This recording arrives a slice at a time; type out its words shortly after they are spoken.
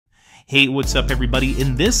Hey, what's up everybody?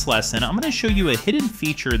 In this lesson, I'm going to show you a hidden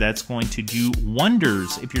feature that's going to do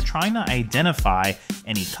wonders if you're trying to identify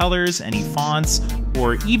any colors, any fonts,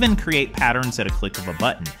 or even create patterns at a click of a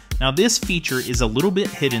button. Now this feature is a little bit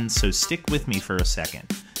hidden, so stick with me for a second.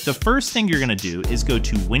 The first thing you're going to do is go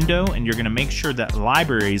to Window and you're going to make sure that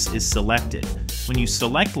Libraries is selected. When you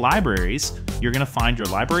select Libraries, you're going to find your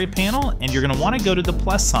library panel and you're going to want to go to the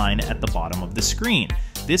plus sign at the bottom of the screen.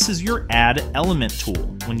 This is your Add Element tool.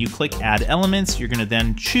 When you click Add Elements, you're going to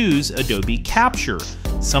then choose Adobe Capture.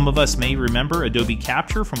 Some of us may remember Adobe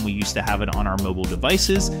Capture from we used to have it on our mobile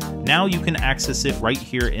devices. Now you can access it right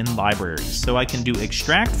here in Libraries. So I can do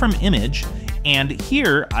Extract from Image, and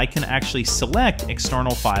here I can actually select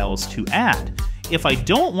external files to add. If I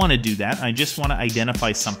don't want to do that, I just want to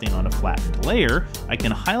identify something on a flattened layer, I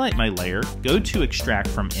can highlight my layer, go to Extract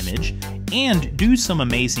from Image, and do some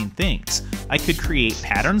amazing things. I could create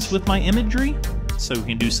patterns with my imagery, so we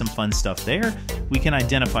can do some fun stuff there. We can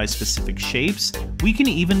identify specific shapes. We can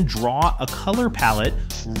even draw a color palette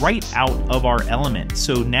right out of our element.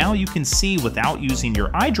 So now you can see without using your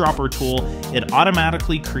eyedropper tool, it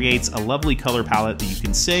automatically creates a lovely color palette that you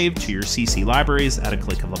can save to your CC libraries at a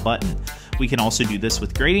click of a button. We can also do this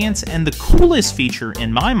with gradients, and the coolest feature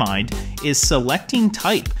in my mind is selecting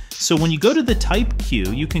type. So when you go to the type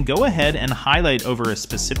queue, you can go ahead and highlight over a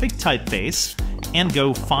specific typeface and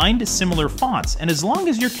go find similar fonts. And as long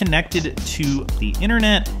as you're connected to the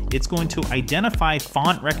internet, it's going to identify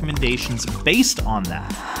font recommendations based on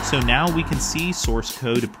that. So now we can see source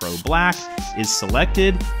code Pro Black is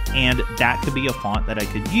selected, and that could be a font that I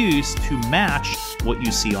could use to match what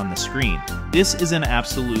you see on the screen. This is an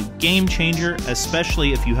absolute game changer,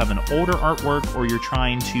 especially if you have an older artwork or you're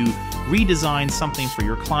trying to redesign something for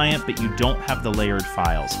your client, but you don't have the layered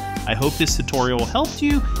files. I hope this tutorial helped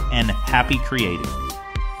you, and happy creating.